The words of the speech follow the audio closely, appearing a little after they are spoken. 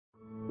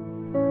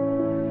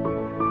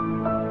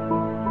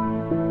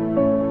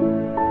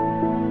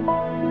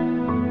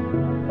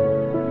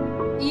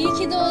İyi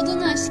ki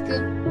doğdun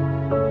aşkım.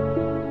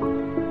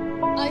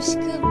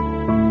 Aşkım,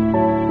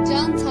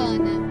 can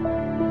tanem,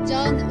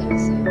 can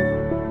özüm,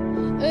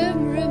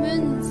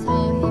 ömrümün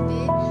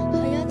sahibi,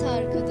 hayat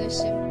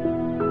arkadaşım.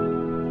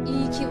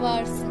 İyi ki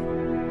varsın,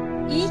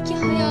 iyi ki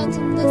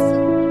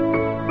hayatımdasın.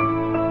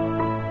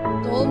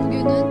 Doğum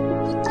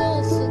günün kutlu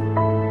olsun.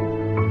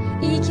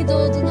 İyi ki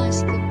doğdun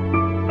aşkım.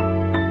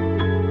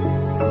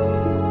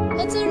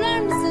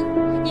 Hatırlar mısın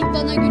ilk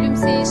bana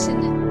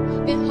gülümseyişini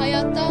ve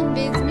hayattan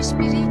bezmiş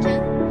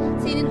biriyken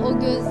senin o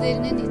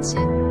gözlerinin içi,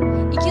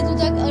 iki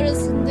dudak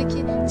arasındaki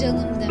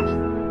canım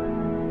demen.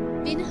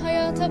 Beni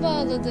hayata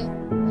bağladı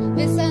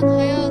ve sen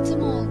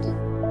hayatım oldun.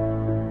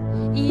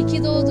 İyi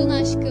ki doğdun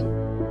aşkım.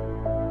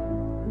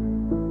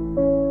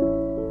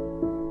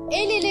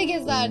 El ele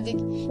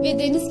gezerdik ve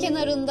deniz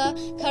kenarında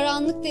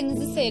karanlık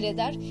denizi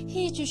seyreder,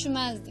 hiç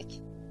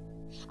üşümezdik.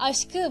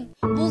 Aşkım,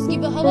 buz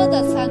gibi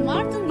havada sen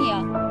vardın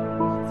ya,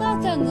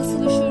 zaten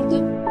nasıl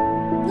üşürdüm,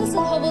 nasıl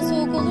hava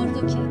soğuk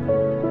olurdu ki?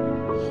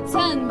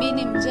 Sen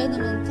benim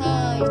canımın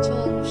ta içi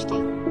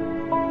olmuşken.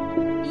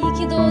 İyi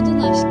ki doğdun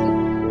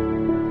aşkım.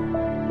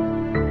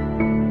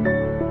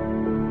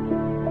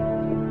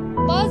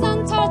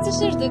 Bazen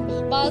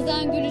tartışırdık,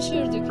 bazen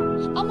gülüşürdük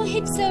ama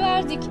hep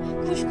severdik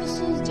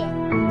kuşkusuzca,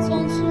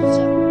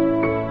 sonsuzca.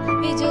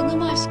 Ve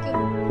canım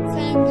aşkım,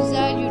 sen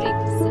güzel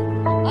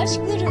yüreklisin,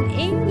 aşkların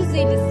en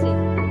güzelisin.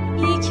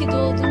 İyi ki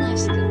doğdun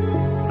aşkım.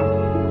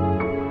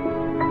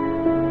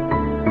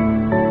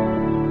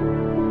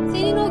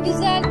 Senin o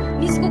güzel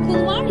mis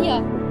kokun var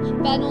ya,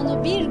 ben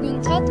onu bir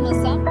gün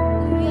tatmasam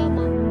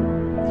uyuyamam.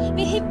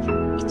 Ve hep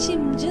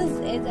içim cız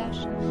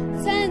eder.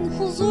 Sen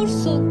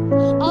huzursun,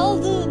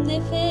 aldığım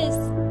nefes,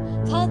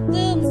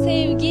 tattığım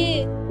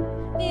sevgi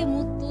ve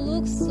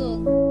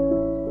mutluluksun.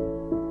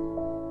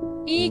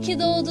 İyi ki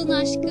doğdun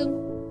aşkım.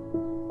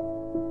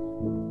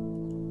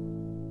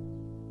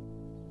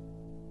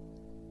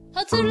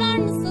 Hatırlar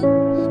mısın?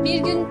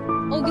 Bir gün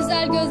o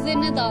güzel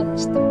gözlerine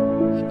dalmıştım.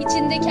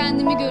 İçinde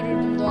kendimi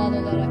görürdüm doğal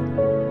olarak.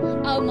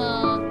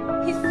 Ama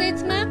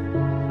hissetmem.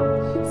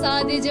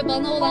 Sadece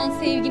bana olan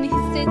sevgini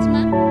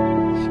hissetmem.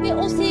 Ve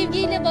o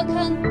sevgiyle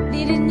bakan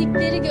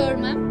derinlikleri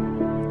görmem.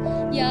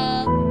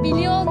 Ya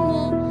biliyor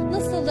musun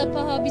nasıl da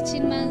paha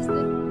biçilmezdi.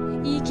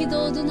 İyi ki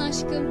doğdun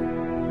aşkım.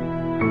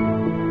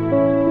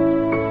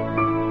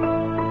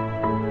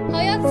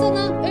 Hayat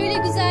sana öyle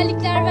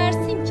güzellikler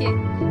versin ki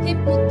hep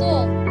mutlu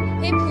ol,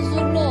 hep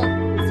huzurlu ol,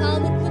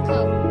 sağlıklı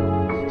kal.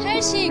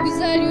 Her şey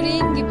güzel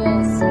yüreğin gibi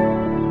olsun.